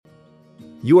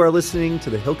You are listening to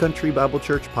the Hill Country Bible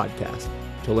Church podcast.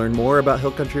 To learn more about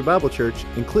Hill Country Bible Church,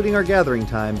 including our gathering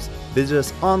times, visit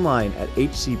us online at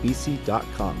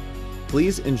hcbc.com.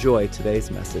 Please enjoy today's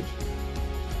message.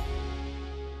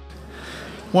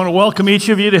 I want to welcome each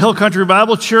of you to Hill Country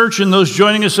Bible Church and those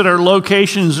joining us at our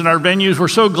locations and our venues. We're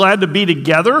so glad to be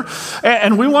together,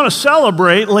 and we want to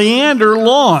celebrate Leander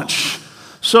launch.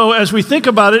 So as we think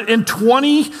about it, in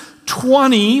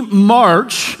 2020,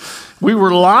 March, we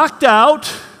were locked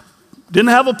out, didn't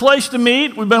have a place to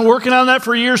meet. We've been working on that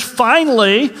for years.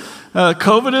 Finally,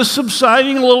 COVID is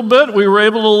subsiding a little bit. We were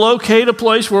able to locate a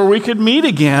place where we could meet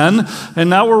again, and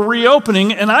now we're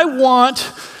reopening. And I want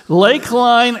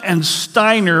Lakeline and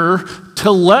Steiner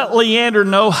to let Leander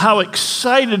know how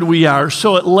excited we are.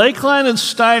 So at Lakeline and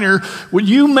Steiner, would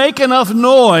you make enough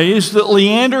noise that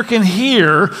Leander can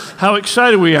hear how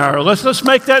excited we are? Let's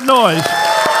make that noise.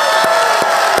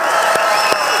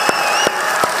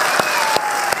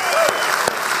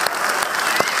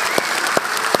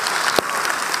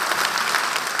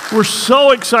 We're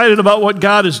so excited about what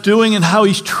God is doing and how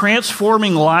He's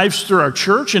transforming lives through our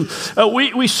church. And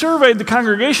we surveyed the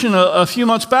congregation a few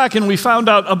months back, and we found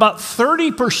out about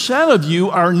 30% of you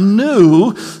are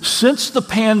new since the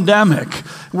pandemic.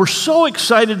 We're so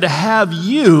excited to have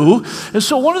you. And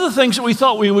so one of the things that we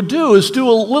thought we would do is do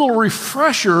a little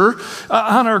refresher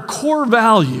on our core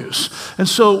values. And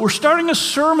so we're starting a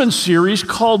sermon series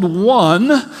called One,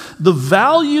 the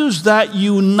Values That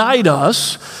Unite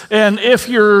Us. And if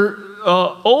you're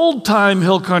old-time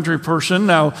Hill Country person,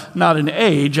 now not in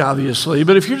age, obviously,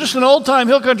 but if you're just an old-time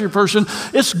Hill Country person,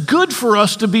 it's good for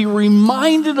us to be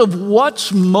reminded of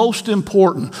what's most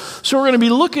important. So we're going to be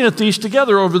looking at these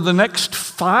together over the next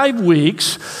 5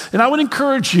 weeks, and I would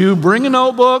encourage you, bring a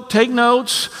notebook, take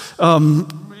notes,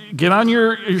 get on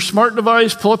your smart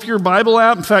device, pull up your Bible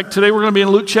app. In fact, today we're going to be in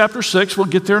Luke chapter 6. We'll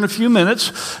get there in a few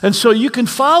minutes. And so you can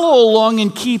follow along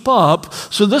and keep up.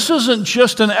 So this isn't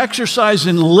just an exercise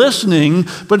in listening,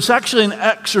 but it's actually an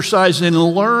exercise in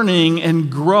learning and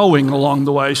growing along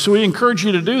the way. So we encourage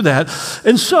you to do that.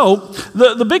 And so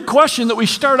the big question that we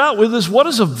start out with is, what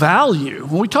is a value?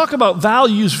 When we talk about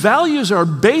values, values are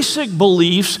basic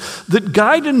beliefs that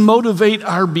guide and motivate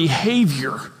our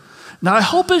behavior. Now, I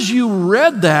hope as you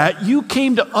read that, you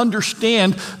came to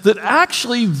understand that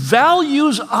actually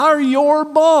values are your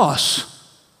boss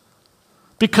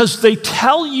because they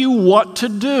tell you what to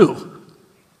do.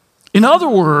 In other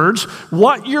words,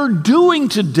 what you're doing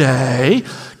today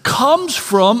comes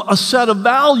from a set of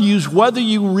values, whether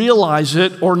you realize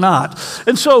it or not.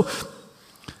 And so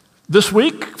this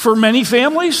week, for many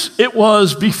families, it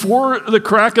was before the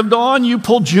crack of dawn, you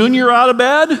pulled Junior out of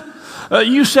bed.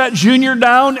 You sat Junior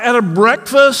down at a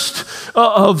breakfast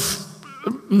of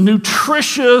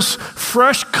nutritious,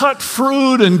 fresh-cut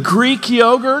fruit and Greek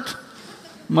yogurt.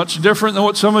 Much different than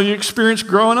what some of you experienced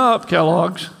growing up,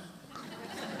 Kellogg's.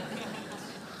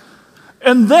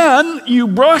 And then you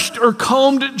brushed or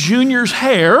combed Junior's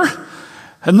hair.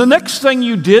 And the next thing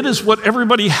you did is what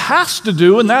everybody has to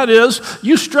do, and that is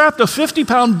you strapped a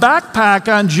 50-pound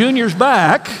backpack on Junior's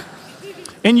back,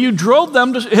 and you drove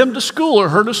him to school or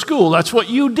her to school. That's what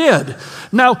you did.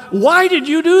 Now, why did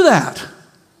you do that?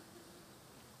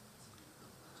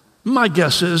 My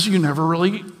guess is you never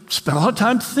really spent a lot of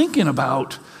time thinking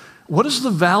about what is the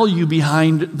value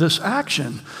behind this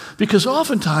action. Because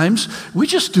oftentimes, we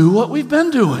just do what we've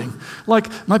been doing.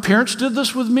 Like, my parents did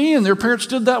this with me, and their parents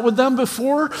did that with them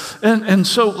before. And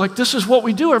so, like, this is what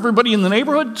we do. Everybody in the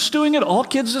neighborhood's doing it. All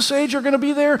kids this age are going to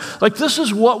be there. Like, this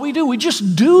is what we do. We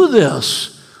just do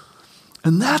this.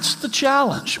 And that's the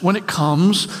challenge when it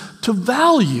comes to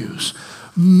values.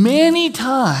 Many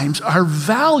times, our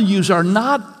values are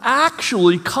not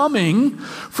actually coming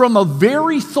from a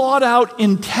very thought-out,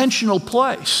 intentional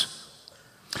place.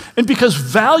 And because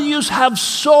values have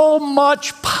so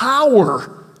much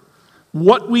power,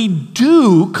 what we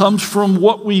do comes from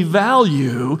what we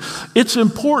value. It's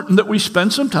important that we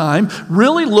spend some time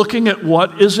really looking at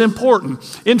what is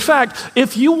important. In fact,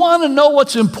 if you want to know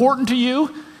what's important to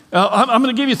you, I'm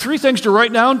going to give you 3 things to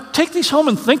write down. Take these home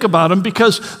and think about them,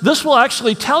 because this will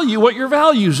actually tell you what your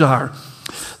values are.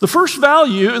 The first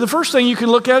thing you can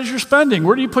look at is your spending.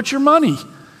 Where do you put your money?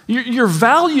 Your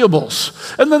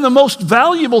valuables. And then the most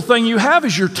valuable thing you have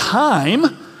is your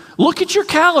time. Look at your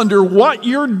calendar, what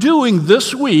you're doing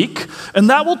this week, and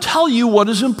that will tell you what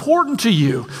is important to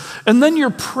you. And then your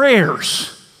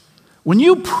prayers. When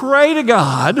you pray to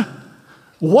God,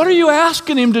 what are you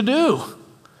asking Him to do?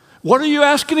 What are you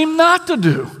asking Him not to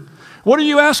do? What are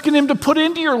you asking him to put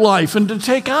into your life and to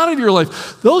take out of your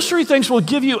life? Those three things will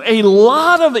give you a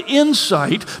lot of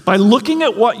insight by looking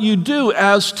at what you do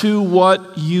as to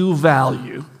what you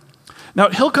value. Now,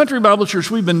 at Hill Country Bible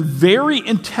Church, we've been very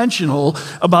intentional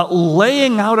about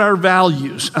laying out our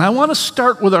values. And I want to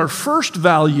start with our first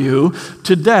value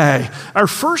today. Our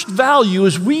first value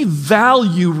is we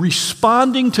value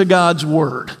responding to God's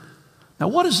Word. Now,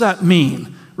 what does that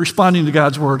mean? Responding to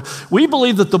God's Word. We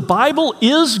believe that the Bible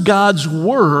is God's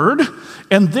Word,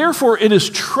 and therefore it is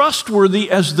trustworthy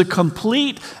as the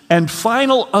complete and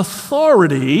final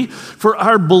authority for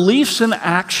our beliefs and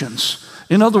actions.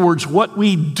 In other words, what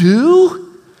we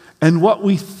do and what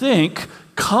we think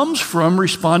comes from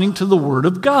responding to the Word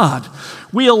of God.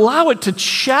 We allow it to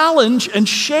challenge and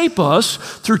shape us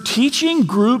through teaching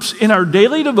groups in our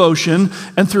daily devotion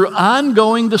and through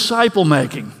ongoing disciple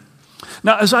making.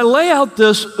 Now, as I lay out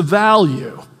this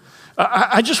value,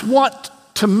 I just want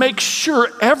to make sure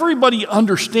everybody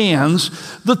understands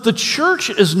that the church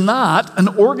is not an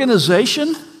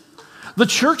organization. The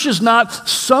church is not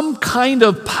some kind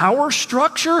of power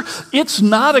structure. It's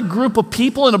not a group of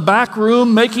people in a back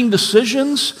room making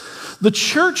decisions. The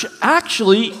church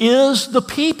actually is the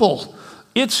people.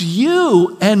 It's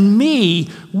you and me.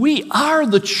 We are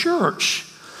the church.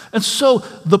 And so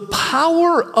the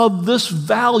power of this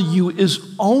value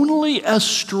is only as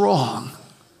strong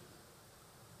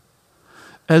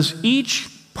as each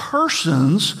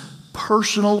person's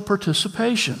personal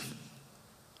participation.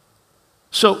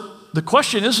 So the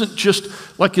question isn't just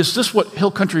like, is this what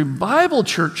Hill Country Bible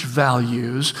Church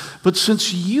values? But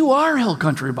since you are Hill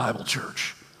Country Bible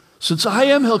Church, since I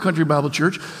am Hill Country Bible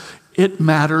Church, it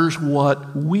matters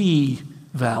what we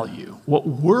value, what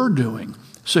we're doing.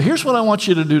 So here's what I want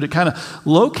you to do to kind of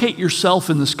locate yourself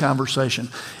in this conversation.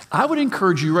 I would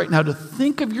encourage you right now to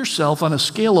think of yourself on a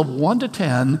scale of 1 to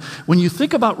 10 when you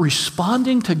think about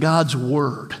responding to God's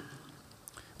Word.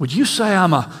 Would you say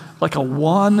I'm like a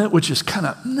 1, which is kind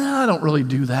of, I don't really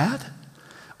do that?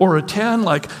 Or a 10,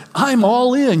 like, I'm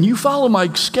all in. You follow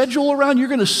my schedule around, you're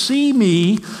going to see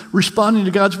me responding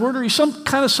to God's Word. Or are you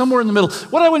kind of somewhere in the middle?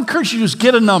 What I would encourage you to do is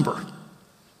get a number.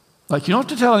 Like, you don't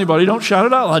have to tell anybody, don't shout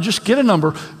it out loud, just get a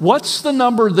number. What's the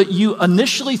number that you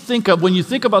initially think of when you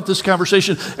think about this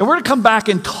conversation? And we're going to come back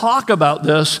and talk about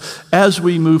this as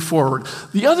we move forward.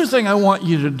 The other thing I want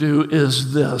you to do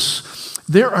is this.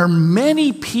 There are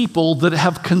many people that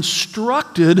have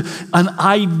constructed an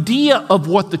idea of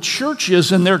what the church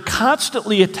is, and they're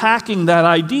constantly attacking that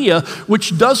idea,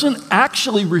 which doesn't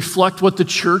actually reflect what the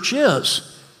church is.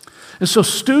 And so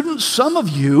students, some of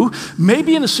you may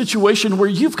be in a situation where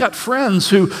you've got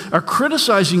friends who are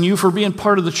criticizing you for being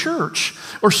part of the church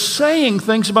or saying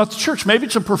things about the church. Maybe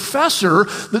it's a professor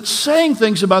that's saying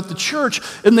things about the church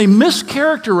and they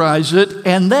mischaracterize it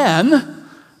and then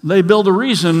they build a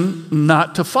reason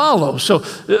not to follow. So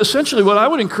essentially what I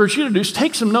would encourage you to do is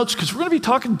take some notes because we're going to be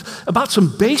talking about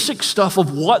some basic stuff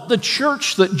of what the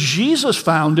church that Jesus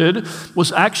founded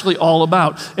was actually all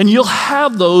about. And you'll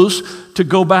have those to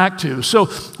go back to. So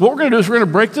what we're going to do is we're going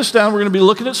to break this down. We're going to be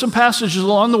looking at some passages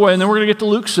along the way, and then we're going to get to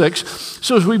Luke 6.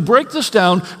 So as we break this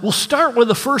down, we'll start with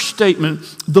the first statement.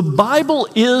 The Bible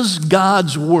is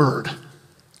God's Word.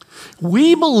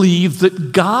 We believe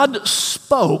that God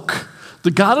spoke,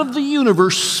 the God of the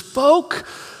universe spoke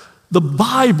the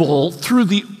Bible through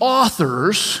the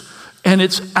authors, and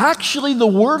it's actually the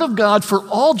Word of God for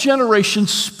all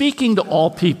generations speaking to all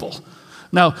people.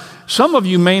 Now, some of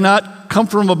you may not come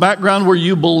from a background where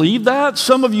you believe that.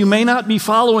 Some of you may not be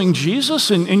following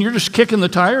Jesus, and you're just kicking the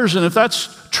tires. And if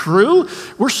that's true,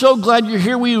 we're so glad you're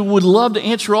here. We would love to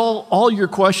answer all your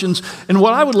questions. And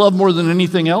what I would love more than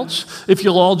anything else, if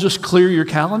you'll all just clear your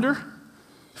calendar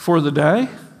for the day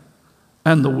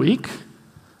and the week,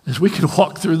 is we could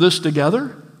walk through this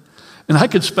together. And I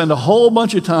could spend a whole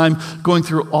bunch of time going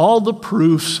through all the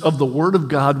proofs of the Word of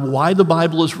God, why the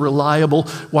Bible is reliable,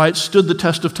 why it stood the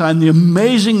test of time, the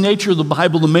amazing nature of the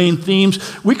Bible, the main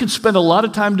themes. We could spend a lot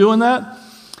of time doing that.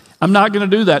 I'm not going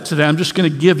to do that today. I'm just going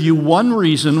to give you one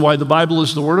reason why the Bible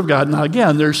is the Word of God. Now,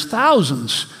 again, there's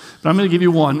thousands, but I'm going to give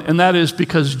you one, and that is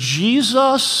because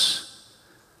Jesus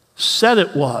said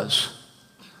it was.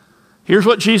 Here's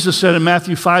what Jesus said in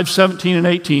Matthew 5:17 and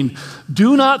 18.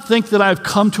 Do not think that I've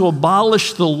come to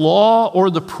abolish the law or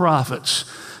the prophets.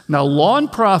 Now, law and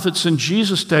prophets in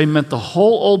Jesus' day meant the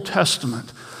whole Old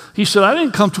Testament. He said, I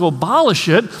didn't come to abolish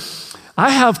it.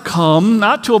 I have come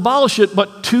not to abolish it,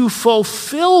 but to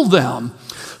fulfill them.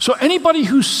 So anybody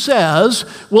who says,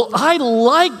 well, I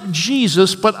like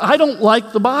Jesus, but I don't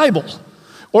like the Bible,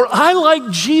 or I like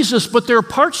Jesus, but there are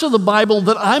parts of the Bible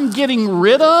that I'm getting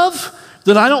rid of,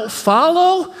 that I don't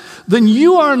follow, then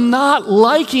you are not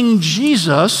liking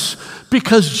Jesus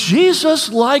because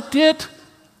Jesus liked it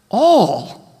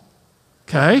all.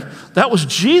 Okay? That was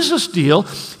Jesus' deal.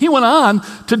 He went on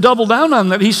to double down on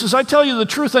that. He says, I tell you the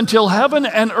truth, until heaven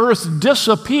and earth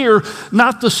disappear,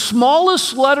 not the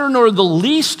smallest letter nor the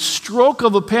least stroke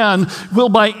of a pen will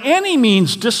by any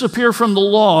means disappear from the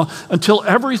law until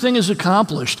everything is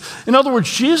accomplished. In other words,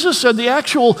 Jesus said the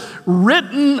actual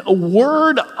written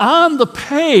word on the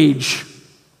page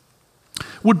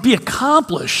would be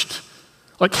accomplished.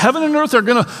 Like heaven and earth are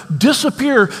going to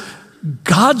disappear.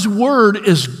 God's word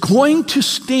is going to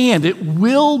stand. It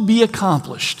will be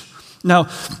accomplished. Now,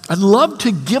 I'd love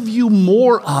to give you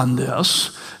more on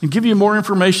this and give you more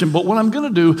information, but what I'm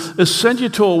going to do is send you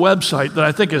to a website that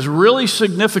I think is really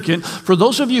significant for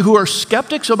those of you who are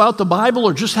skeptics about the Bible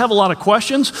or just have a lot of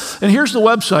questions. And here's the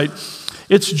website.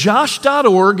 It's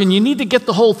josh.org, and you need to get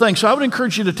the whole thing. So I would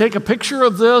encourage you to take a picture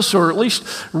of this or at least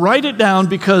write it down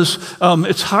because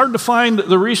it's hard to find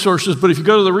the resources. But if you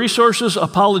go to the resources,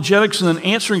 apologetics, and then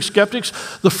answering skeptics,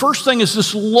 the first thing is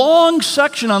this long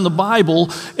section on the Bible.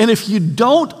 And if you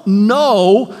don't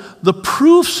know the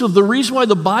proofs of the reason why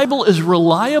the Bible is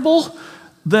reliable,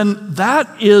 then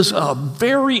that is a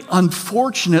very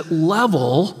unfortunate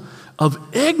level of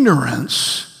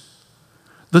ignorance.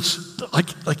 That's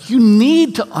like you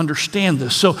need to understand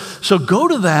this. So go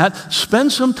to that,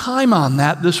 spend some time on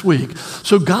that this week.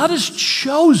 So God has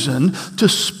chosen to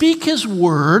speak his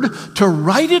word, to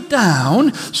write it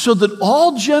down so that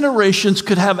all generations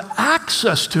could have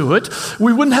access to it.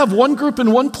 We wouldn't have one group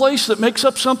in one place that makes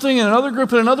up something and another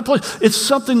group in another place. It's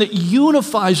something that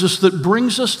unifies us, that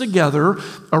brings us together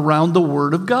around the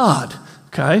word of God.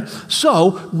 Okay,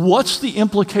 so what's the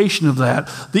implication of that?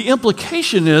 The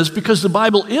implication is because the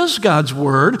Bible is God's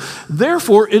word,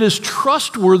 therefore it is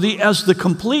trustworthy as the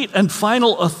complete and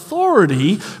final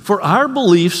authority for our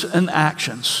beliefs and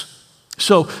actions.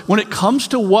 So when it comes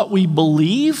to what we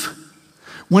believe,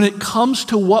 when it comes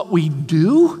to what we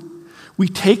do, we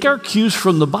take our cues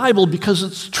from the Bible because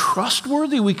it's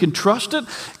trustworthy, we can trust it,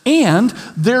 and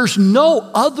there's no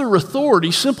other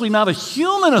authority, simply not a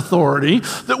human authority,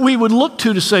 that we would look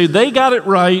to say they got it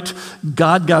right,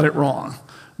 God got it wrong.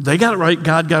 They got it right,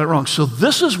 God got it wrong. So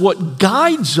this is what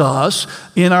guides us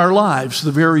in our lives,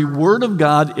 the very Word of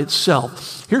God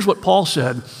itself. Here's what Paul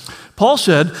said. Paul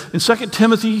said in 2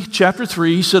 Timothy chapter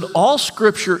 3, he said, all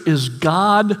Scripture is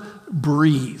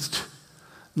God-breathed.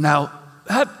 Now,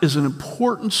 that is an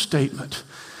important statement.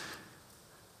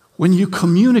 When you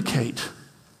communicate,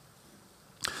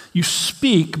 you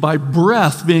speak by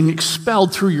breath being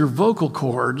expelled through your vocal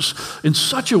cords in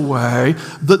such a way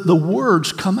that the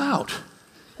words come out.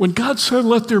 When God said,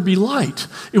 let there be light,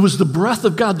 it was the breath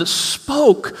of God that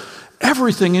spoke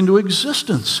everything into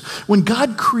existence. When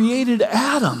God created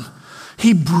Adam,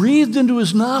 he breathed into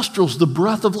his nostrils the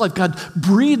breath of life. God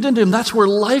breathed into him. That's where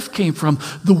life came from.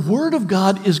 The Word of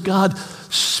God is God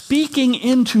speaking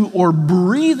into or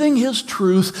breathing his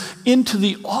truth into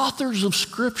the authors of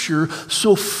Scripture.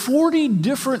 So 40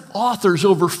 different authors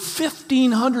over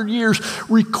 1,500 years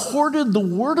recorded the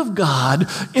Word of God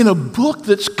in a book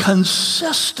that's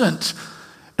consistent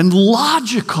and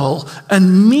logical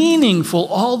and meaningful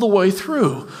all the way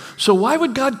through. So why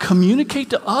would God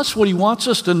communicate to us what he wants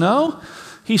us to know?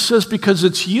 He says because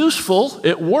it's useful,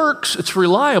 it works, it's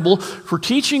reliable for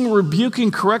teaching, rebuking,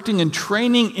 correcting, and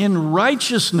training in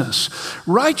righteousness.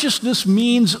 Righteousness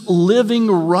means living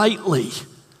rightly.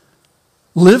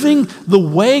 Living the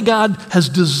way God has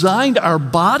designed our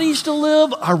bodies to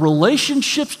live, our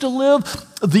relationships to live,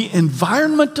 the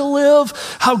environment to live,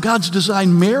 how God's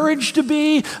designed marriage to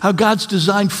be, how God's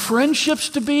designed friendships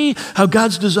to be, how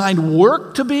God's designed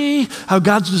work to be, how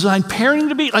God's designed parenting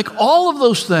to be. Like all of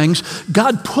those things,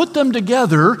 God put them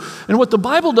together. And what the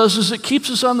Bible does is it keeps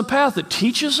us on the path. It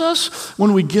teaches us.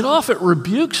 When we get off, it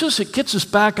rebukes us. It gets us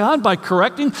back on by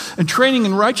correcting and training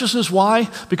in righteousness. Why?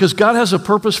 Because God has a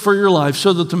purpose for your life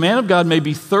so that the man of God may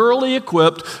be thoroughly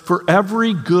equipped for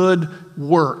every good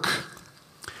work.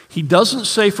 He doesn't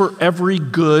say for every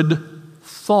good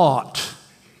thought.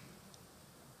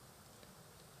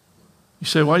 You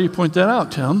say, why do you point that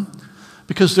out, Tim?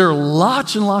 Because there are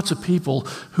lots and lots of people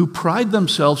who pride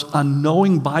themselves on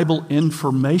knowing Bible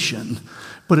information,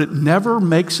 but it never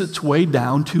makes its way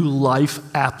down to life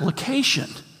application.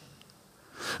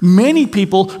 Many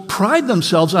people pride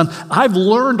themselves on, I've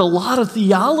learned a lot of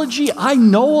theology, I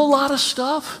know a lot of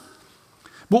stuff.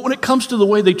 But when it comes to the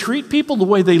way they treat people, the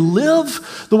way they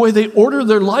live, the way they order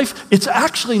their life, it's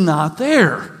actually not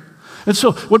there. And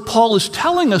so what Paul is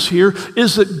telling us here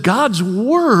is that God's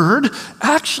Word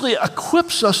actually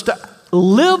equips us to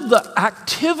live the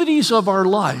activities of our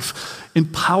life in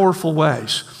powerful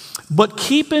ways. But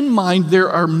keep in mind, there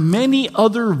are many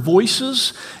other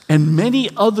voices and many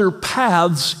other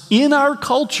paths in our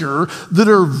culture that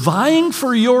are vying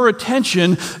for your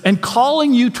attention and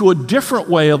calling you to a different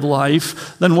way of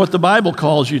life than what the Bible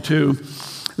calls you to.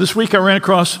 This week I ran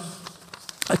across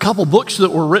a couple books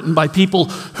that were written by people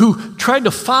who tried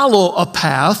to follow a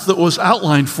path that was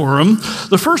outlined for them.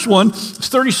 The first one is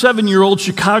 37-year-old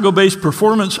Chicago-based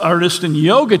performance artist and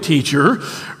yoga teacher,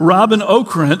 Robin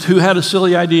Okrent, who had a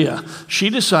silly idea. She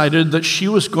decided that she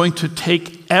was going to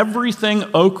take everything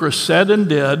Oprah said and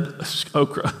did,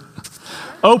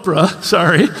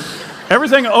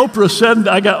 everything Oprah said,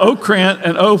 I got Okrent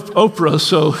and Oprah,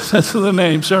 so that's the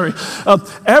name, sorry.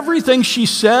 Everything she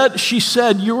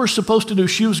said you were supposed to do.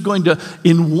 She was going to,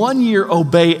 in 1 year,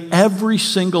 obey every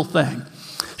single thing.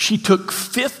 She took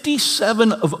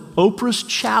 57 of Oprah's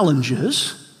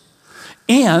challenges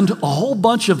and a whole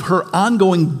bunch of her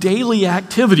ongoing daily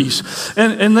activities.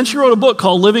 And then she wrote a book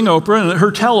called Living Oprah, and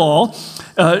her tell-all.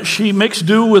 She makes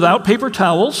do without paper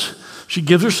towels. She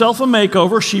gives herself a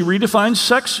makeover. She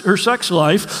redefines her sex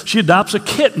life. She adopts a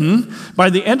kitten. By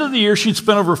the end of the year, she'd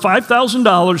spent over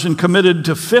 $5,000 and committed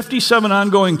to 57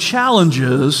 ongoing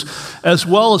challenges, as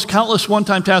well as countless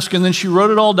one-time tasks. And then she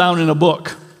wrote it all down in a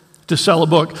book to sell a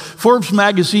book. Forbes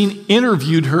magazine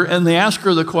interviewed her, and they asked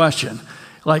her the question,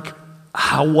 like,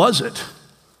 how was it?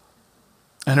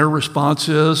 And her response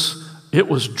is, it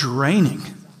was draining.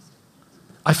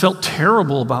 I felt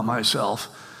terrible about myself.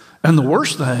 And the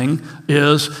worst thing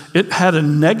is it had a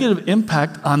negative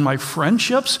impact on my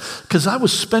friendships because I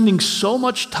was spending so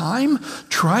much time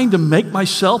trying to make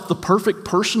myself the perfect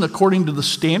person according to the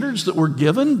standards that were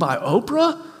given by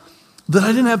Oprah that I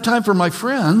didn't have time for my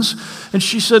friends. And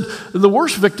she said the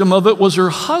worst victim of it was her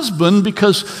husband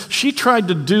because she tried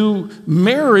to do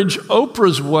marriage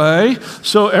Oprah's way.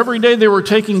 So every day they were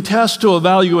taking tests to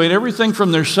evaluate everything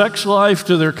from their sex life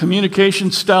to their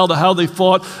communication style to how they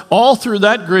fought. All through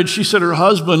that grid, she said her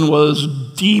husband was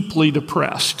deeply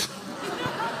depressed.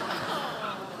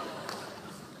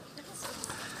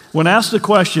 When asked the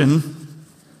question,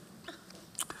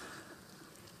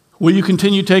 will you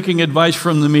continue taking advice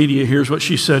from the media? Here's what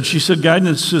she said. She said,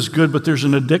 guidance is good, but there's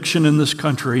an addiction in this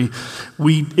country.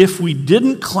 If we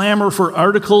didn't clamor for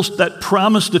articles that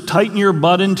promise to tighten your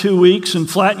butt in 2 weeks and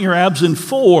flatten your abs in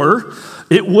 4,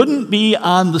 it wouldn't be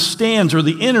on the stands or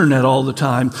the internet all the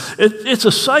time. It's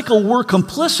a cycle we're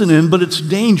complicit in, but it's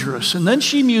dangerous. And then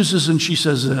she muses and she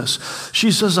says this.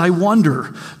 She says, I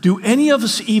wonder, do any of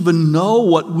us even know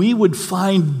what we would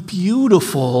find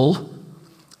beautiful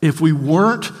if we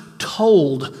weren't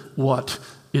told what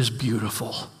is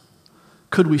beautiful?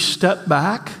 Could we step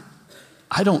back?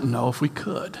 I don't know if we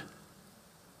could.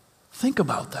 Think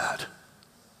about that.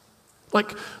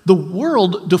 Like, the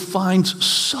world defines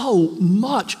so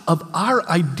much of our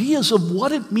ideas of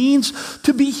what it means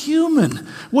to be human,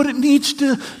 what it needs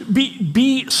to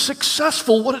be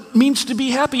successful, what it means to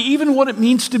be happy, even what it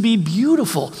means to be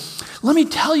beautiful. Let me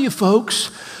tell you,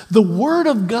 folks, the Word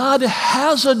of God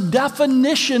has a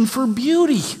definition for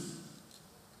beauty.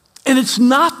 And it's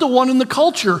not the one in the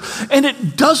culture. And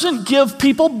it doesn't give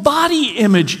people body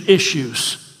image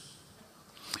issues.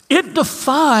 It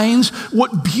defines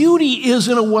what beauty is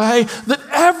in a way that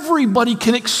everybody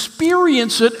can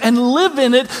experience it and live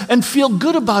in it and feel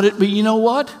good about it. But you know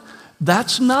what?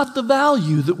 That's not the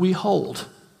value that we hold.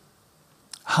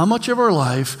 How much of our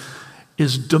life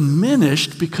is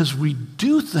diminished because we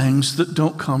do things that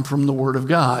don't come from the Word of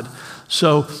God?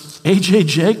 So A.J.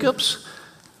 Jacobs,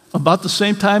 about the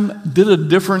same time, did a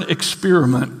different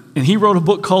experiment. And he wrote a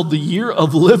book called The Year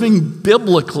of Living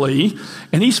Biblically.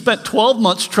 And he spent 12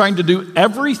 months trying to do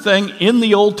everything in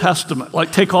the Old Testament.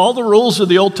 Like, take all the rules of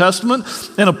the Old Testament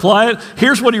and apply it.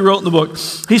 Here's what he wrote in the book.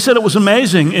 He said it was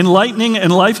amazing, enlightening,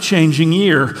 and life-changing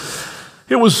year.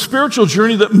 It was a spiritual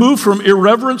journey that moved from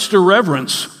irreverence to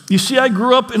reverence. You see, I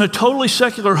grew up in a totally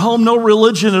secular home, no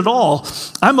religion at all.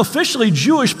 I'm officially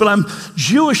Jewish, but I'm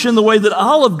Jewish in the way that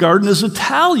Olive Garden is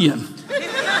Italian.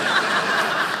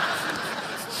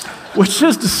 Which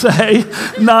is to say,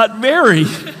 not very.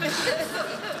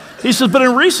 He says, but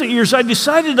in recent years, I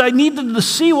decided I needed to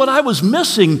see what I was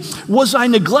missing. Was I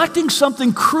neglecting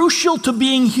something crucial to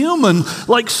being human,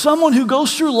 like someone who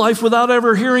goes through life without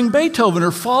ever hearing Beethoven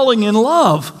or falling in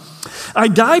love? I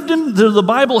dived into the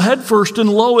Bible headfirst, and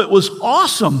lo, it was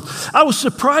awesome. I was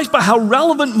surprised by how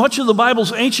relevant much of the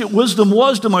Bible's ancient wisdom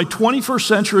was to my 21st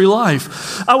century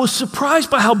life. I was surprised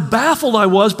by how baffled I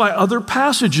was by other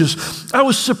passages. I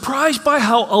was surprised by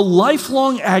how a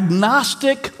lifelong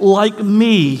agnostic like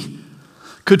me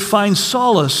could find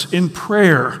solace in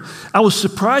prayer. I was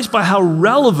surprised by how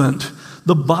relevant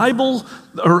the Bible,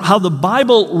 or how the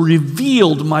Bible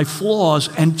revealed my flaws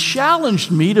and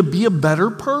challenged me to be a better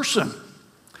person.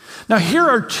 Now, here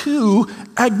are two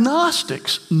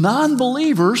agnostics,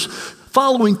 non-believers,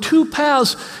 following two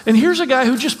paths. And here's a guy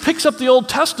who just picks up the Old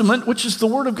Testament, which is the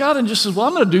Word of God, and just says, well,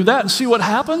 I'm going to do that and see what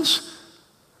happens.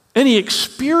 And he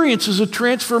experiences a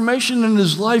transformation in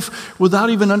his life without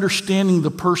even understanding the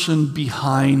person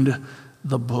behind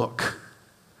the book.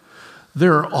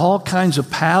 There are all kinds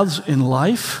of paths in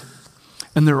life,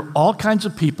 and there are all kinds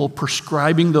of people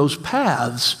prescribing those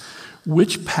paths.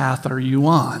 Which path are you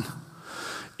on?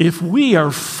 If we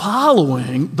are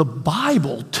following the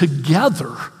Bible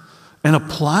together and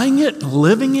applying it and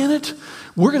living in it,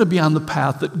 we're going to be on the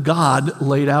path that God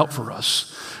laid out for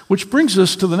us. Which brings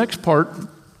us to the next part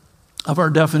of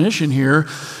our definition here,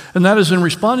 and that is in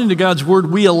responding to God's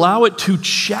word, we allow it to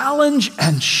challenge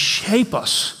and shape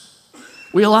us.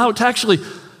 We allow it to actually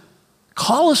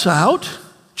call us out,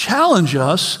 challenge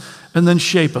us, and then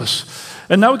shape us.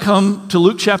 And now we come to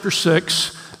Luke chapter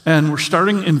 6, and we're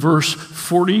starting in verse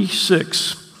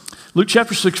 46. Luke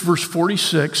chapter 6, verse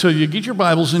 46. So you get your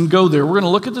Bibles and go there. We're going to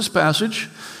look at this passage.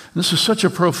 This is such a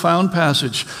profound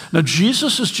passage. Now,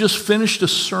 Jesus has just finished a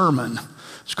sermon.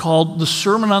 It's called the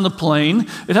Sermon on the Plain.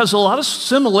 It has a lot of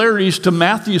similarities to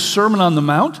Matthew's Sermon on the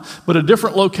Mount, but a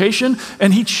different location.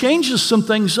 And he changes some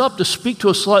things up to speak to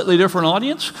a slightly different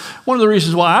audience. One of the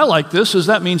reasons why I like this is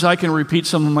that means I can repeat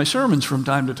some of my sermons from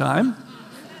time to time.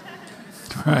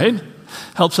 Right?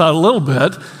 Helps out a little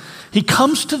bit. He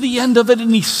comes to the end of it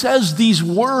and he says these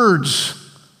words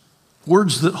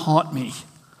that haunt me.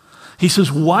 He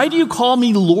says, why do you call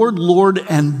me Lord, Lord,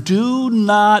 and do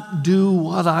not do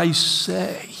what I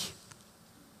say?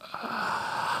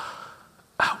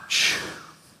 Ouch.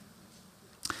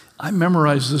 I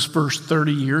memorized this verse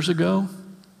 30 years ago,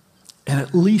 and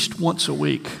at least once a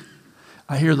week,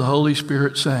 I hear the Holy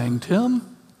Spirit saying,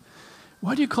 Tim,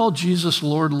 why do you call Jesus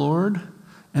Lord, Lord?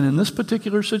 And in this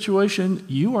particular situation,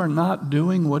 you are not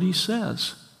doing what he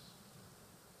says.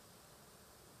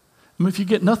 I mean, if you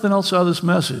get nothing else out of this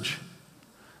message,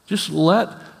 just let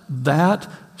that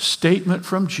statement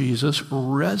from Jesus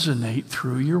resonate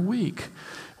through your week.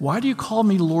 Why do you call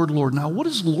me Lord, Lord? Now, what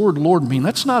does Lord, Lord mean?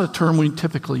 That's not a term we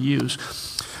typically use.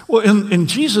 Well, in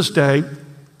Jesus' day,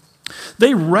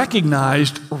 they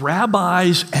recognized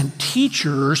rabbis and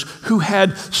teachers who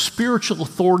had spiritual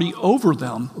authority over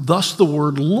them. Thus, the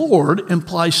word Lord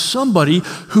implies somebody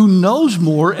who knows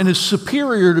more and is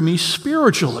superior to me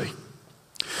spiritually.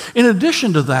 In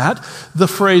addition to that, the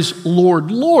phrase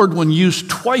Lord, Lord, when used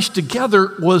twice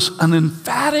together, was an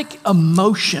emphatic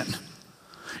emotion.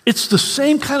 It's the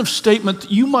same kind of statement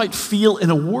that you might feel in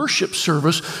a worship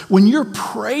service when you're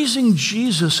praising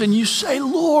Jesus and you say,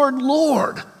 Lord,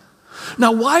 Lord.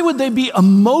 Now, why would they be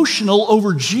emotional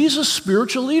over Jesus'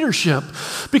 spiritual leadership?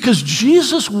 Because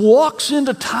Jesus walks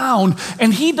into town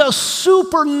and he does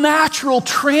supernatural,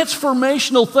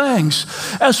 transformational things.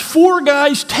 As four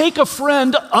guys take a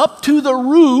friend up to the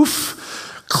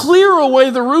roof, clear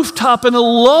away the rooftop, and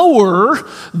lower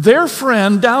their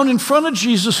friend down in front of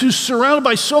Jesus, who's surrounded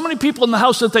by so many people in the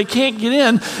house that they can't get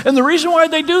in. And the reason why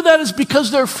they do that is because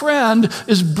their friend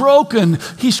is broken.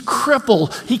 He's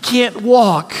crippled. He can't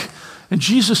walk. And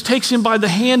Jesus takes him by the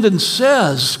hand and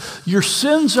says, your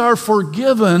sins are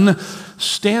forgiven,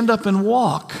 stand up and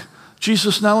walk.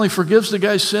 Jesus not only forgives the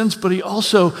guy's sins, but he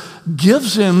also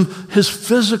gives him his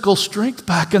physical strength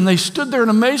back. And they stood there in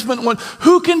amazement and went,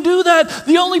 who can do that?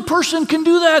 The only person can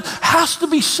do that has to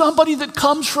be somebody that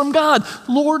comes from God.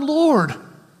 Lord, Lord.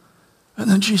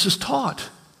 And then Jesus taught.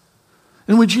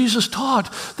 And when Jesus taught,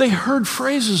 they heard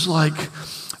phrases like,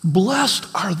 blessed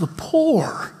are the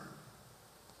poor.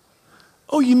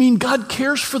 Oh, you mean God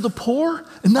cares for the poor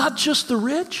and not just the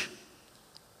rich?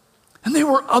 And they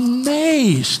were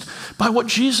amazed by what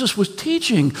Jesus was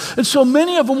teaching. And so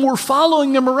many of them were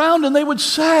following him around, and they would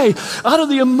say, out of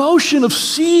the emotion of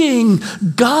seeing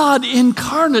God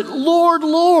incarnate, Lord,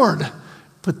 Lord.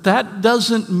 But that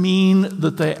doesn't mean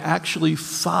that they actually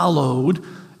followed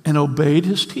and obeyed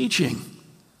his teaching.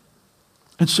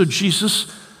 And so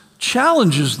Jesus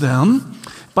challenges them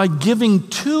by giving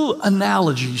two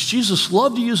analogies. Jesus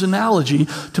loved to use analogy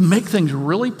to make things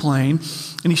really plain.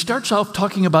 And he starts off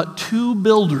talking about two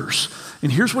builders.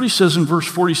 And here's what he says in verse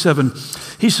 47.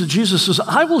 Jesus says,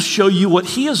 I will show you what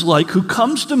he is like who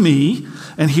comes to me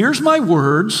and hears my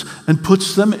words and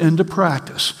puts them into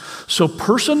practice. So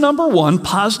person number one,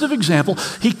 positive example,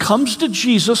 he comes to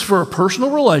Jesus for a personal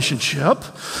relationship.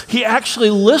 He actually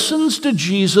listens to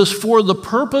Jesus for the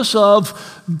purpose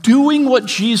of doing what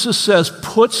Jesus says,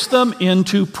 puts them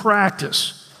into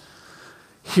practice.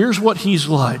 Here's what he's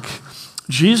like.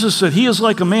 Jesus said he is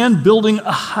like a man building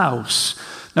a house.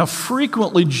 Now,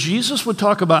 frequently, Jesus would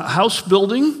talk about house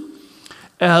building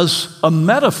as a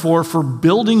metaphor for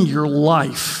building your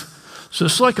life. So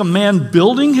it's like a man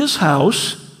building his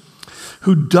house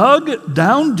who dug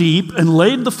down deep and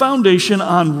laid the foundation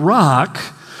on rock.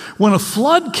 When a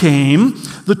flood came,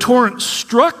 the torrent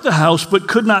struck the house but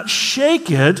could not shake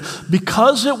it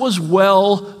because it was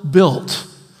well built.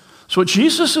 So what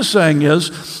Jesus is saying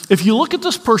is, if you look at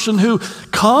this person who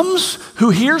comes, who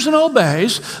hears and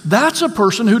obeys, that's a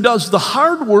person who does the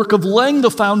hard work of laying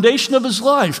the foundation of his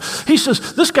life. He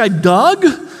says, this guy dug,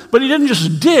 but he didn't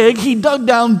just dig, he dug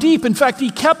down deep. In fact, he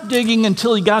kept digging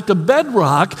until he got to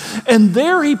bedrock, and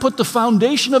there he put the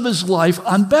foundation of his life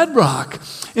on bedrock.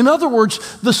 In other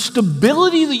words, the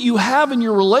stability that you have in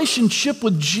your relationship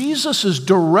with Jesus is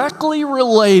directly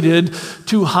related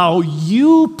to how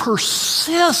you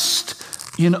persist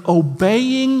in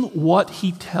obeying what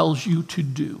he tells you to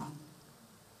do.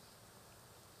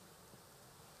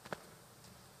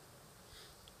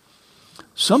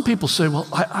 Some people say, well,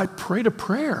 I prayed a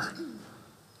prayer.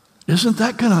 Isn't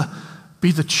that going to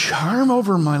be the charm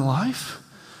over my life?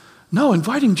 No,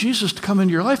 inviting Jesus to come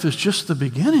into your life is just the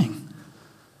beginning.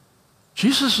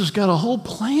 Jesus has got a whole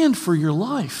plan for your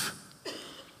life.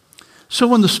 So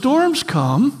when the storms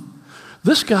come,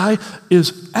 this guy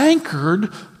is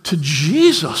anchored to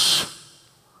Jesus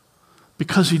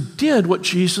because he did what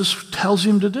Jesus tells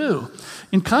him to do.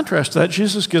 In contrast to that,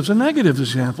 Jesus gives a negative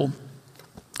example.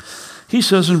 He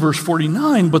says in verse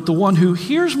 49, but the one who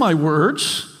hears my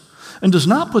words and does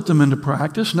not put them into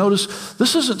practice, notice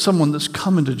this isn't someone that's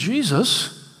coming to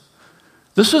Jesus.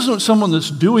 This isn't someone that's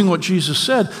doing what Jesus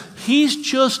said. He's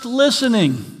just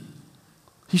listening.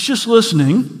 He's just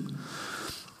listening.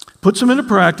 Puts them into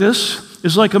practice.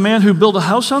 Is like a man who built a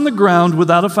house on the ground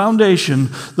without a foundation.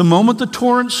 The moment the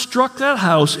torrent struck that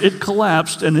house, it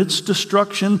collapsed and its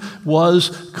destruction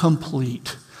was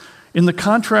complete. In the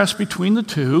contrast between the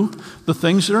two, the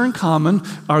things that are in common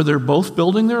are they're both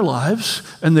building their lives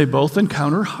and they both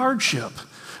encounter hardship.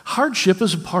 Hardship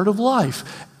is a part of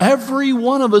life. Every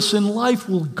one of us in life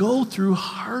will go through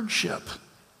hardship.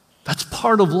 That's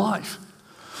part of life.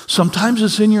 Sometimes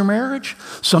it's in your marriage.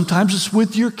 Sometimes it's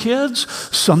with your kids.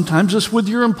 Sometimes it's with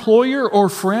your employer or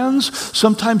friends.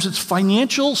 Sometimes it's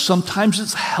financial. Sometimes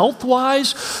it's health-wise.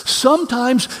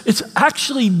 Sometimes it's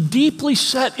actually deeply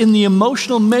set in the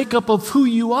emotional makeup of who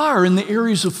you are in the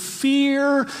areas of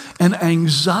fear and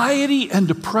anxiety and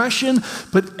depression.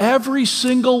 But every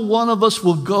single one of us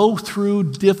will go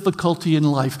through difficulty in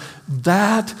life.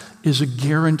 That is a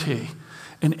guarantee.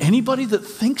 And anybody that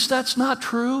thinks that's not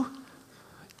true,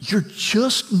 you're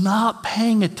just not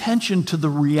paying attention to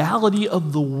the reality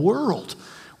of the world.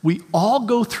 We all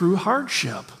go through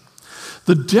hardship.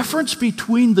 The difference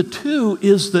between the two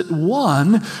is that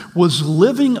one was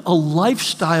living a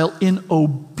lifestyle in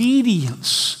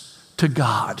obedience to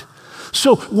God.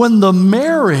 So when the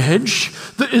marriage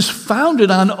that is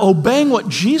founded on obeying what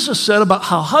Jesus said about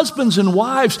how husbands and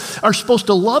wives are supposed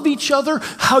to love each other,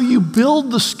 how you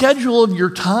build the schedule of your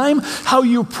time, how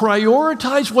you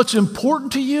prioritize what's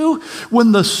important to you,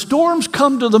 when the storms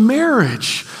come to the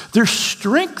marriage, there's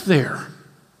strength there.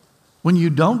 When you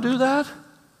don't do that,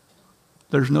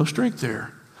 there's no strength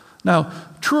there. Now,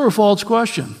 true or false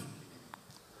question.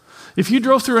 If you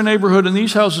drove through a neighborhood and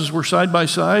these houses were side by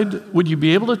side, would you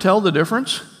be able to tell the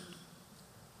difference?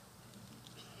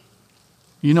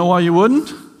 You know why you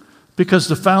wouldn't? Because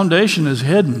the foundation is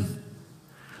hidden.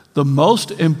 The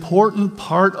most important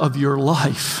part of your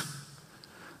life,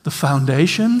 the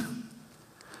foundation,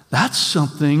 that's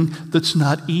something that's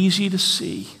not easy to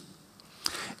see.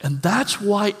 And that's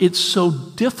why it's so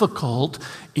difficult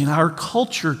in our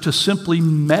culture to simply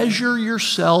measure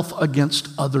yourself against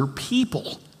other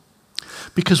people.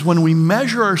 Because when we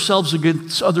measure ourselves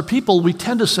against other people, we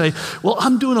tend to say, well,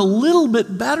 I'm doing a little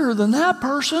bit better than that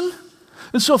person.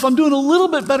 And so if I'm doing a little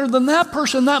bit better than that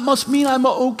person, that must mean I'm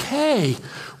okay.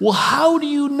 Well, how do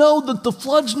you know that the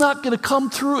flood's not going to come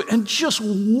through and just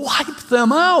wipe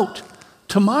them out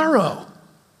tomorrow?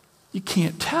 You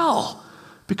can't tell,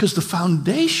 because the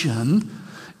foundation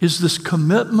is this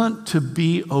commitment to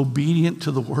be obedient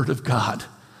to the Word of God.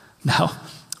 Now,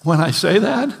 when I say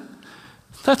that,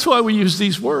 That's why we use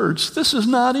these words. This is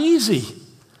not easy.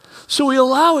 So we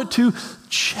allow it to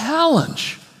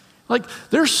challenge. Like,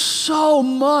 there's so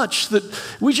much that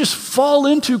we just fall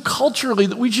into culturally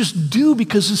that we just do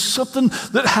because it's something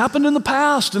that happened in the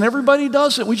past and everybody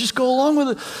does it. We just go along with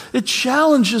it. It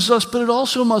challenges us, but it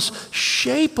also must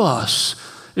shape us.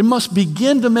 It must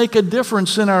begin to make a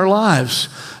difference in our lives.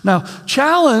 Now,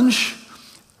 challenge,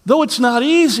 though it's not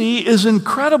easy, is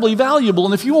incredibly valuable.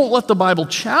 And if you won't let the Bible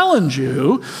challenge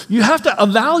you, you have to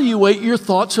evaluate your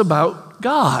thoughts about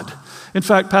God. In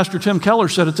fact, Pastor Tim Keller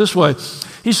said it this way.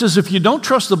 He says, if you don't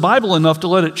trust the Bible enough to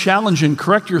let it challenge and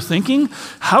correct your thinking,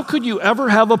 how could you ever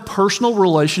have a personal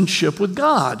relationship with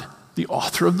God, the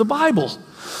author of the Bible?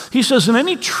 He says, in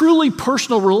any truly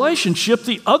personal relationship,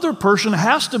 the other person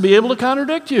has to be able to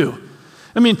contradict you.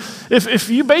 I mean, if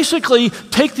you basically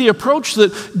take the approach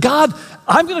that, God,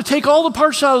 I'm going to take all the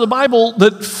parts out of the Bible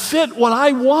that fit what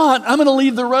I want, I'm going to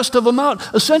leave the rest of them out.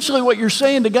 Essentially what you're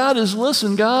saying to God is,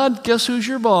 listen, God, guess who's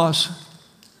your boss?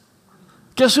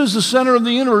 Guess who's the center of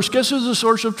the universe? Guess who's the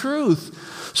source of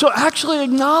truth? So actually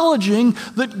acknowledging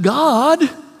that God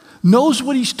knows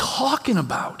what he's talking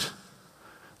about,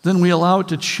 then we allow it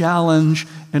to challenge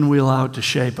and we allow it to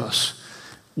shape us.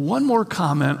 One more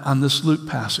comment on this Luke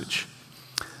passage.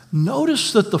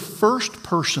 Notice that the first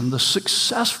person, the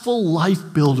successful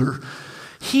life builder,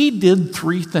 he did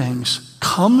three things.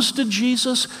 Comes to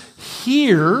Jesus,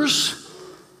 hears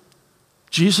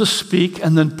Jesus speak,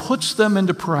 and then puts them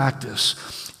into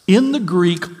practice. In the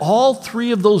Greek, all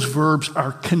three of those verbs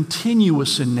are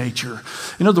continuous in nature.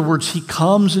 In other words, he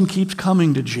comes and keeps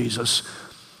coming to Jesus.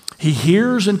 He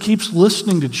hears and keeps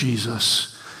listening to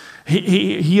Jesus.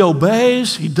 He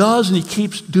obeys, he does, and he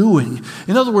keeps doing.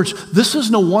 In other words, this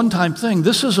isn't a one-time thing.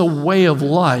 This is a way of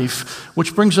life,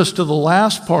 which brings us to the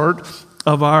last part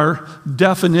of our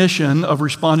definition of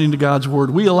responding to God's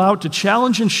word. We allow it to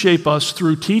challenge and shape us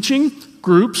through teaching,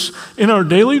 groups, in our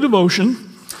daily devotion,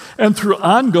 and through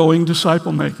ongoing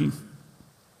disciple making.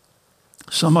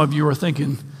 Some of you are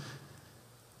thinking,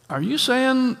 are you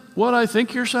saying what I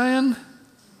think you're saying?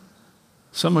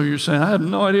 Some of you are saying, I have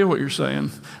no idea what you're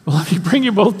saying. Well, let me bring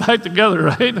you both back together,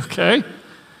 right? Okay.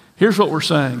 Here's what we're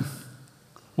saying.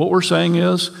 What we're saying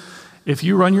is, if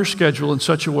you run your schedule in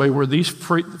such a way where these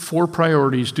four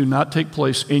priorities do not take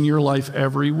place in your life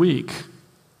every week,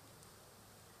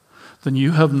 then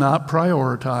you have not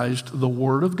prioritized the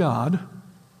Word of God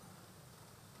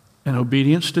and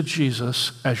obedience to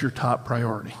Jesus as your top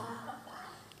priority.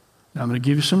 Now, I'm going to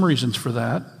give you some reasons for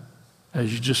that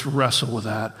as you just wrestle with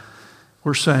that.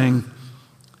 We're saying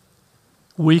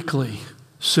weekly,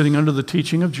 sitting under the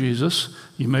teaching of Jesus,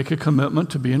 you make a commitment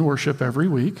to be in worship every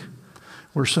week.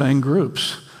 We're saying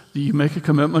groups. You make a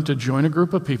commitment to join a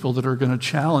group of people that are going to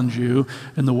challenge you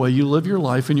in the way you live your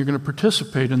life, and you're going to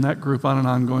participate in that group on an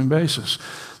ongoing basis.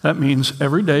 That means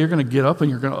every day you're going to get up and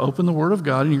you're going to open the Word of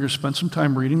God and you're going to spend some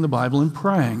time reading the Bible and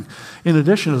praying. In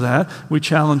addition to that, we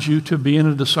challenge you to be in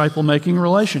a disciple-making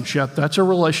relationship. That's a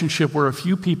relationship where a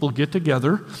few people get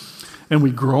together and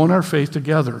we grow in our faith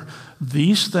together.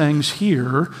 These things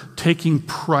here, taking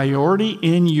priority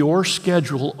in your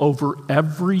schedule over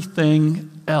everything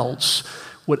else,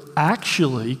 would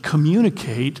actually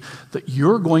communicate that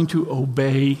you're going to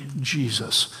obey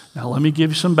Jesus. Now, let me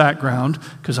give you some background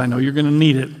because I know you're going to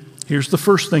need it. Here's the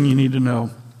first thing you need to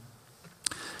know.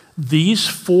 These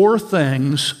four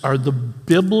things are the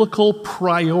biblical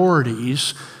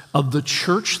priorities of the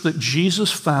church that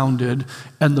Jesus founded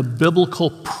and the biblical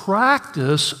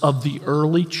practice of the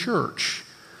early church.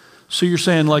 So you're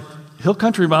saying, like, Hill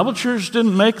Country Bible Church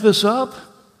didn't make this up?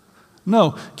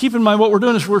 No. Keep in mind what we're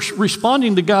doing is we're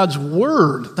responding to God's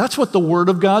Word. That's what the Word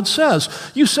of God says.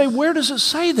 You say, where does it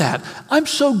say that? I'm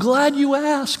so glad you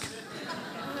ask.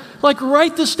 Like,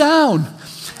 write this down.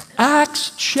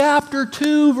 Acts chapter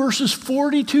 2, verses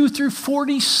 42 through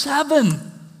 47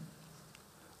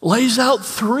 lays out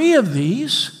three of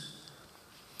these.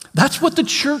 That's what the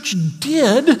church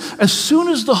did as soon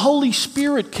as the Holy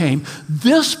Spirit came.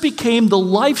 This became the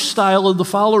lifestyle of the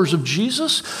followers of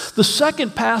Jesus. The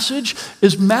second passage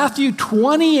is Matthew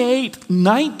 28,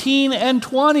 19 and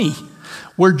 20,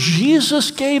 where Jesus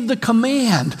gave the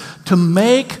command to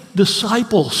make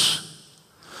disciples.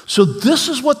 So this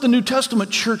is what the New Testament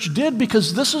church did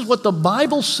because this is what the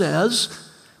Bible says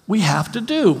we have to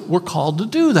do. We're called to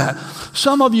do that.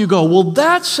 Some of you go, well,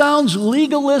 that sounds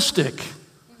legalistic.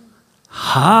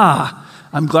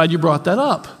 I'm glad you brought that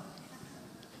up.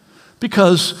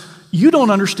 Because you don't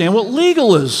understand what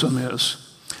legalism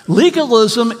is.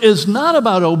 Legalism is not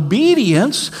about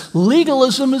obedience.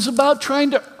 Legalism is about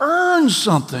trying to earn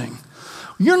something.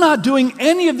 You're not doing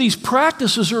any of these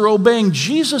practices or obeying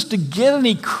Jesus to get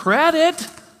any credit.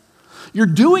 You're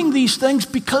doing these things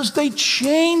because they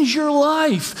change your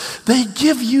life. They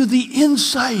give you the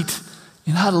insight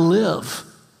in how to live,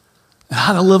 and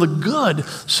how to live a good,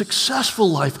 successful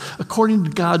life according to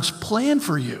God's plan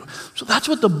for you. So that's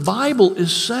what the Bible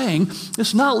is saying.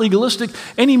 It's not legalistic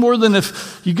any more than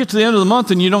if you get to the end of the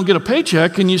month and you don't get a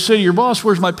paycheck and you say to your boss,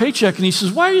 "Where's my paycheck?" And he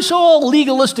says, "Why are you so all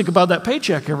legalistic about that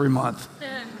paycheck every month?"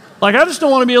 Like, I just don't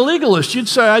want to be a legalist. You'd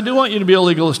say, "I do want you to be a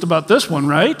legalist about this one,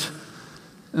 right?"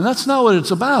 And that's not what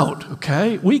it's about,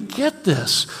 okay? We get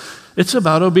this. It's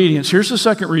about obedience. Here's the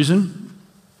second reason.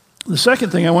 The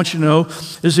second thing I want you to know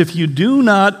is if you do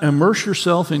not immerse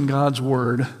yourself in God's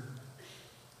Word,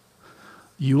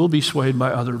 you will be swayed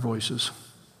by other voices.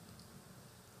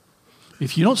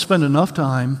 If you don't spend enough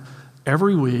time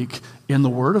every week in the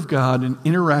Word of God and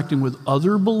interacting with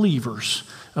other believers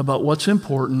about what's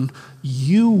important,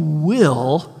 you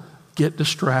will get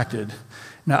distracted.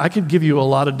 Now, I could give you a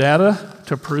lot of data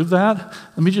to prove that.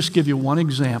 Let me just give you one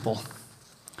example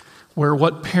where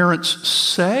what parents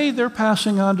say they're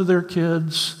passing on to their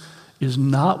kids is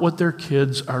not what their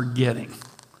kids are getting.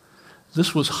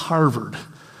 This was Harvard.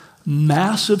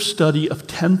 Massive study of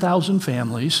 10,000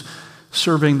 families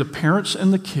surveying the parents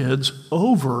and the kids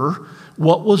over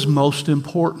what was most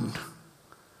important.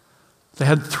 They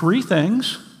had 3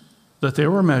 things that they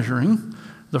were measuring.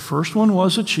 The first one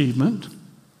was achievement,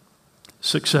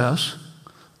 success.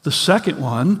 The second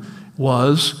one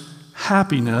was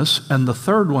happiness. And the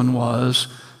third one was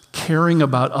caring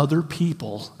about other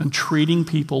people and treating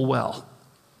people well.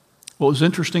 What was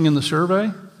interesting in the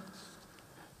survey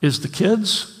is the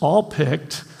kids all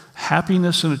picked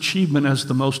happiness and achievement as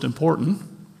the most important,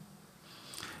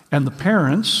 and the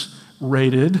parents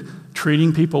rated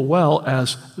treating people well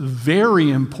as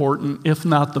very important, if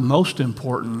not the most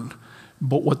important.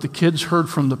 But what the kids heard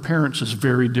from the parents is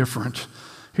very different.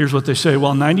 Here's what they say.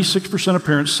 While 96% of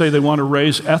parents say they want to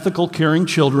raise ethical, caring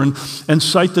children and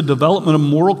cite the development of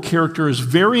moral character as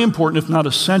very important, if not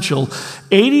essential,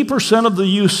 80% of the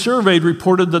youth surveyed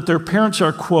reported that their parents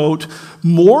are, quote,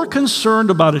 more concerned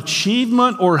about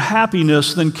achievement or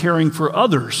happiness than caring for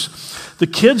others. The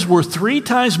kids were 3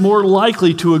 times more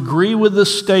likely to agree with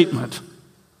this statement.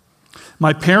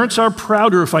 My parents are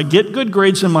prouder if I get good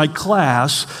grades in my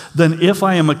class than if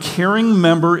I am a caring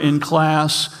member in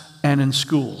class and in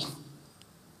school.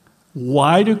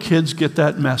 Why do kids get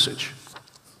that message?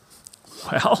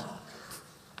 Well,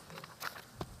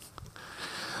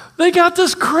 they got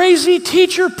this crazy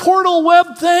teacher portal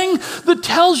web thing that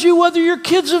tells you whether your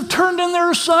kids have turned in their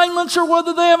assignments or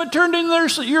whether they haven't turned in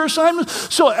your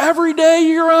assignments. So every day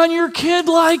you're on your kid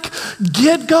like,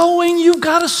 get going, you've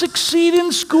got to succeed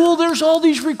in school. There's all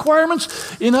these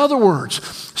requirements. In other words,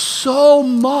 so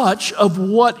much of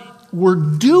what we're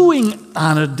doing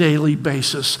on a daily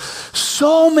basis,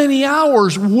 so many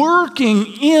hours working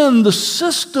in the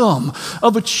system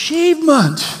of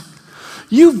achievement.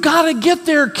 You've got to get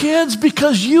there, kids,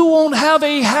 because you won't have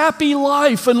a happy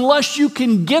life unless you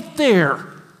can get there.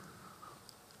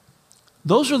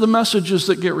 Those are the messages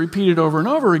that get repeated over and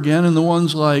over again, and the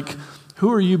ones like, who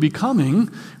are you becoming,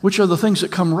 which are the things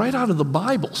that come right out of the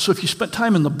Bible. So if you spent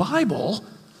time in the Bible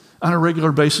on a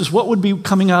regular basis, what would be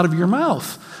coming out of your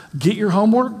mouth? Get your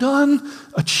homework done,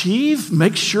 achieve,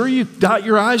 make sure you dot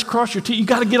your I's, cross your T's. You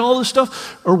got to get all this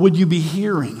stuff. Or would you be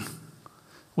hearing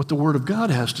what the Word of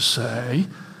God has to say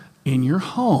in your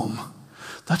home?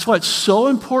 That's why it's so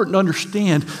important to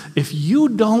understand if you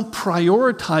don't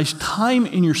prioritize time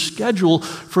in your schedule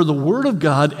for the Word of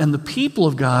God and the people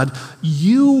of God,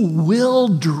 you will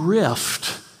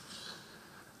drift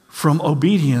from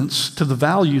obedience to the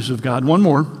values of God. One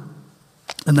more,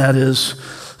 and that is,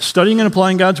 studying and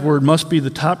applying God's Word must be the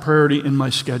top priority in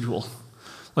my schedule.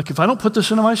 Like, if I don't put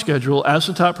this into my schedule as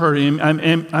the top priority, I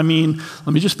mean,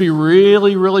 let me just be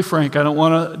really, really frank. I don't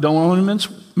want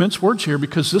to mince words here,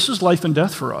 because this is life and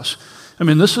death for us. I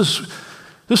mean, this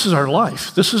is our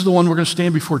life. This is the one we're going to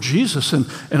stand before Jesus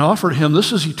and offer to Him.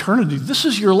 This is eternity. This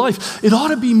is your life. It ought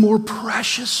to be more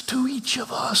precious to each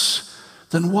of us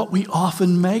than what we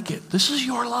often make it. This is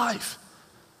your life.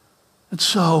 And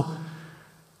so,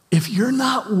 if you're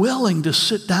not willing to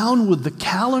sit down with the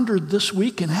calendar this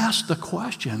week and ask the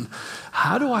question,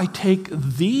 how do I take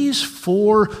these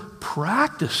 4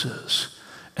 practices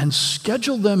and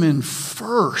schedule them in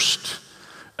first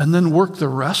and then work the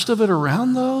rest of it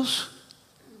around those?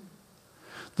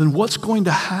 Then what's going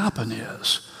to happen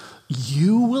is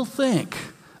you will think,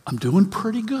 I'm doing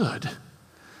pretty good,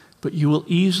 but you will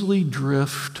easily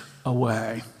drift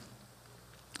away.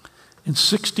 In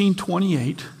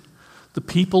 1628, the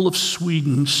people of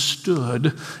Sweden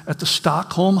stood at the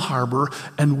Stockholm harbor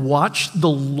and watched the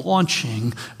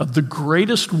launching of the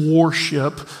greatest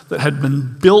warship that had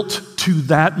been built to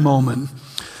that moment.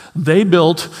 They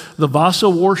built the Vasa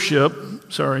warship,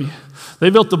 They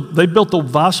built the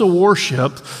Vasa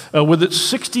warship with its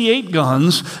 68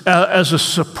 guns as a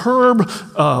superb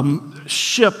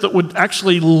ship that would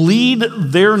actually lead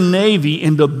their navy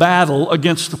into battle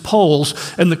against the Poles.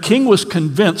 And the king was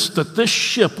convinced that this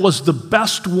ship was the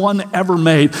best one ever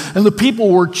made. And the people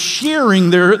were cheering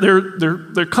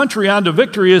their country on to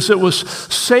victory as it was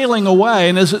sailing away.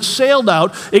 And as it sailed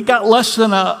out, it got less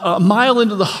than a mile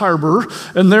into the harbor,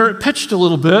 and there it pitched a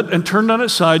little bit and turned on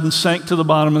its side and sank to the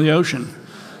bottom of the ocean.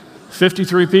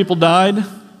 53 people died,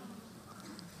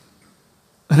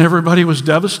 and everybody was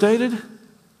devastated.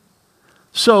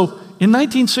 So in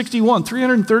 1961,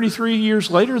 333 years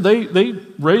later, they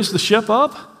raised the ship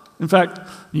up. In fact,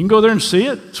 you can go there and see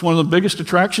it. It's one of the biggest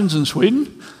attractions in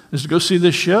Sweden, is to go see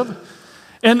this ship.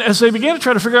 And as they began to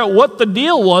try to figure out what the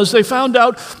deal was, they found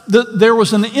out that there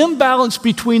was an imbalance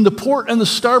between the port and the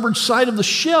starboard side of the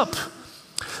ship.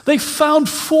 They found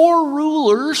 4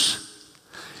 rulers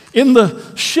in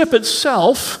the ship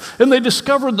itself, and they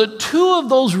discovered that 2 of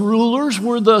those rulers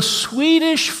were the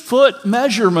Swedish foot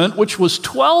measurement, which was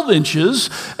 12 inches,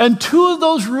 and 2 of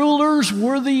those rulers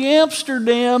were the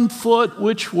Amsterdam foot,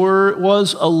 which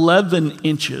was 11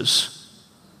 inches.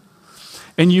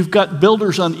 And you've got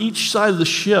builders on each side of the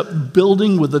ship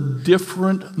building with a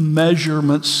different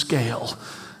measurement scale.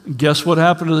 Guess what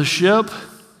happened to the ship?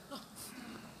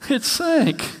 It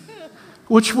sank,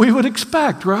 which we would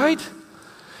expect, right?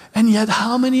 And yet,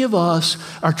 how many of us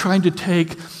are trying to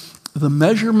take the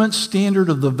measurement standard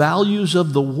of the values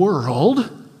of the world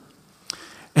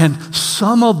and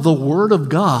some of the Word of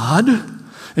God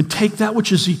and take that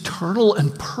which is eternal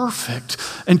and perfect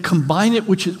and combine it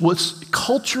with what's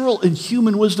cultural and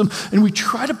human wisdom, and we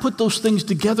try to put those things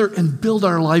together and build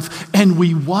our life, and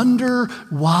we wonder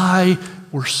why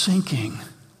we're sinking.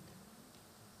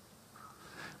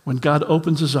 When God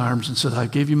opens his arms and says, I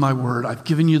gave you my word, I've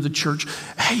given you the church.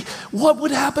 Hey, what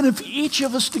would happen if each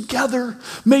of us together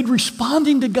made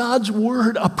responding to God's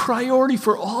word a priority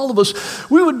for all of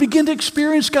us? We would begin to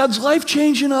experience God's life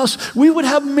change in us. We would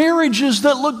have marriages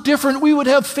that look different. We would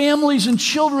have families and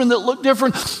children that look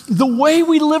different. The way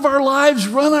we live our lives,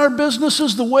 run our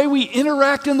businesses, the way we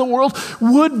interact in the world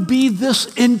would be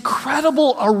this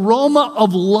incredible aroma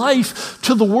of life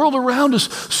to the world around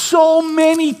us. So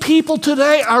many people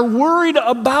today are worried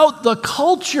about the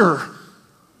culture.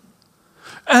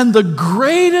 And the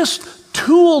greatest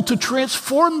tool to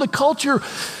transform the culture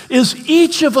is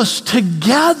each of us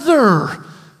together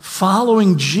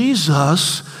following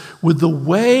Jesus with the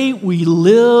way we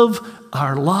live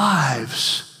our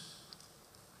lives.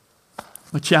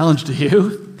 My challenge to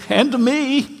you and to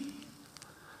me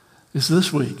is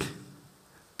this week,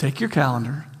 take your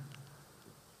calendar,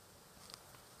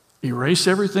 erase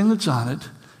everything that's on it,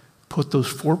 put those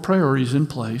 4 priorities in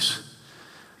place.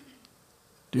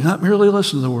 Do not merely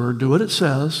listen to the word, do what it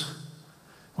says.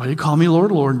 Why do you call me Lord,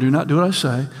 Lord? Do not do what I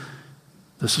say.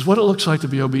 This is what it looks like to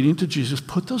be obedient to Jesus.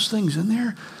 Put those things in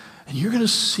there, and you're going to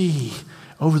see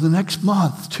over the next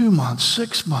month, 2 months,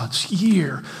 6 months,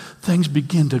 year, things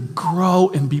begin to grow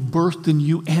and be birthed in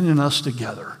you and in us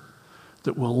together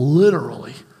that will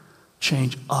literally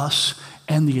change us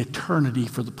and the eternity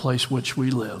for the place which we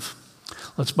live.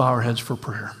 Let's bow our heads for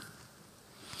prayer.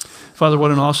 Father,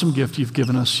 what an awesome gift you've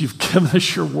given us. You've given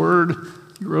us your word.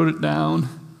 You wrote it down.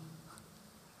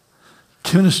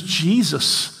 Given us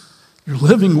Jesus, your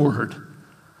living word,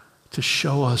 to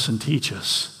show us and teach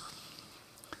us.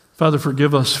 Father,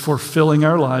 forgive us for filling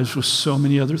our lives with so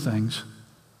many other things.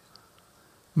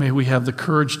 May we have the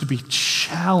courage to be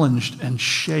challenged and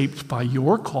shaped by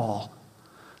your call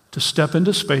to step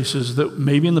into spaces that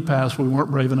maybe in the past we weren't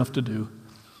brave enough to do.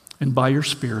 And by your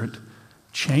Spirit,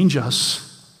 change us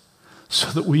so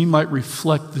that we might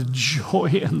reflect the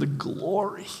joy and the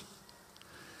glory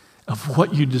of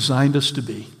what you designed us to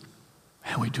be.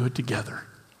 And we do it together.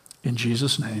 In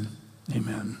Jesus' name,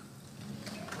 amen.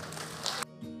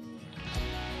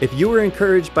 If you were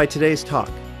encouraged by today's talk,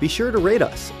 be sure to rate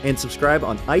us and subscribe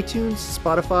on iTunes,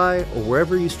 Spotify, or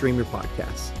wherever you stream your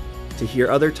podcasts. To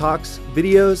hear other talks,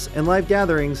 videos, and live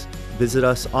gatherings, visit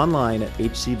us online at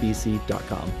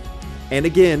hcbc.com. And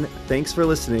again, thanks for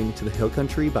listening to the Hill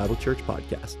Country Bible Church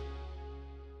podcast.